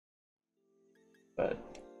but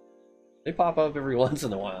they pop up every once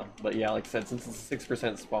in a while. But yeah, like I said, since it's a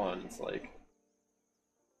 6% spawn, it's like,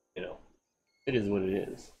 you know, it is what it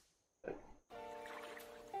is. But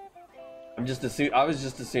I was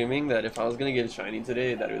just assuming that if I was gonna get a shiny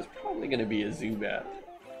today, that it was probably gonna be a Zubat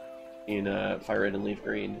in Fire Red and Leaf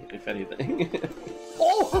Green, if anything.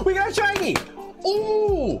 Oh, we got a shiny!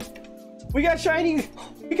 Oh, we got a shiny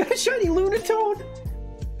Lunatone,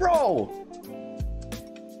 bro.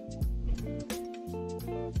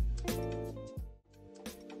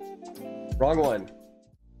 Wrong one.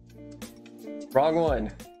 Wrong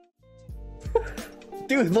one.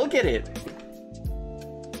 Dude, look at it.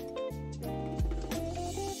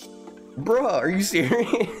 Bruh, are you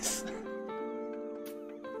serious?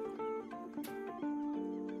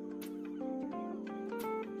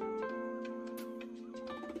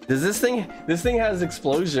 Does this thing has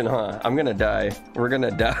explosion, huh? I'm gonna die. We're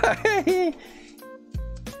gonna die.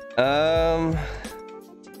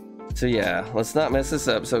 So yeah, let's not mess this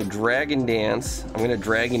up. So Dragon Dance. I'm gonna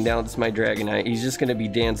Dragon Dance my Dragonite. He's just gonna be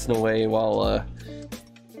dancing away while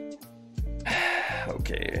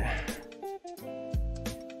okay.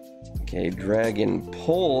 Okay, Dragon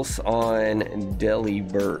Pulse on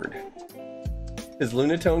Delibird. Is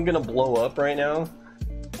Lunatone gonna blow up right now?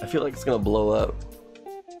 I feel like it's gonna blow up.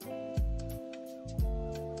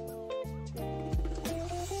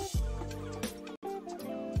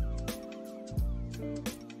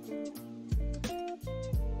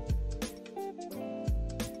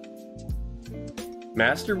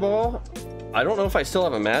 Master Ball? I don't know if I still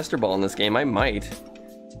have a Master Ball in this game. I might.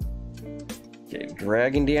 Okay,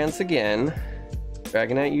 Dragon Dance again.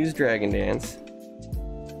 Dragonite use Dragon Dance.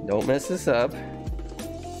 Don't mess this up.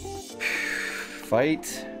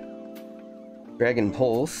 Fight. Dragon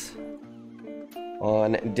Pulse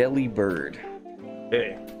on Delibird.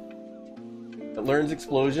 Okay. It learns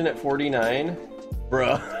Explosion at 49.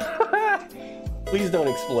 Bruh. Please don't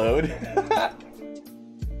explode.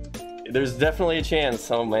 There's definitely a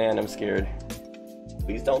chance. Oh man, I'm scared.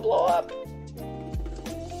 Please don't blow up.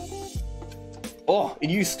 Oh, it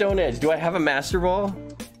used Stone Edge. Do I have a Master Ball?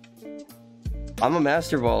 I'm a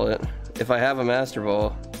Master Ball it if I have a Master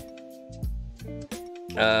Ball.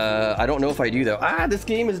 I don't know if I do though. Ah, this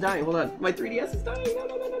game is dying. Hold on. My 3DS is dying. No,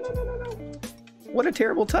 no, no, no, no, no, no, no. What a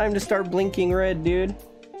terrible time to start blinking red, dude.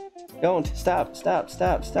 Don't. Stop, stop,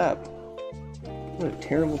 stop, stop. What a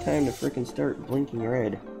terrible time to freaking start blinking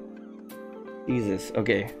red. Jesus.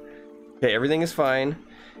 Okay. Okay, everything is fine.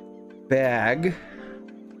 Bag.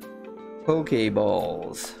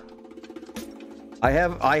 Pokeballs. I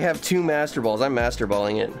have 2 Master Balls. I'm Master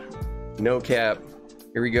Balling it. No cap.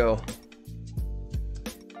 Here we go.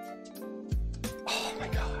 Oh my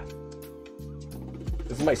god.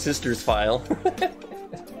 This is my sister's file.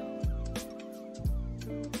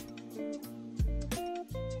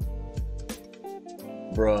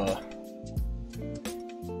 Bruh.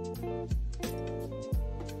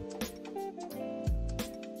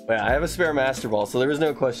 Yeah, I have a spare Master Ball, so there was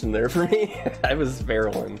no question there for me. I was a spare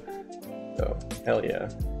one. So, hell yeah.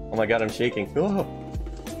 Oh my god, I'm shaking. Oh.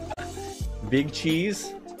 Big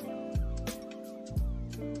cheese.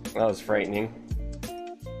 That was frightening.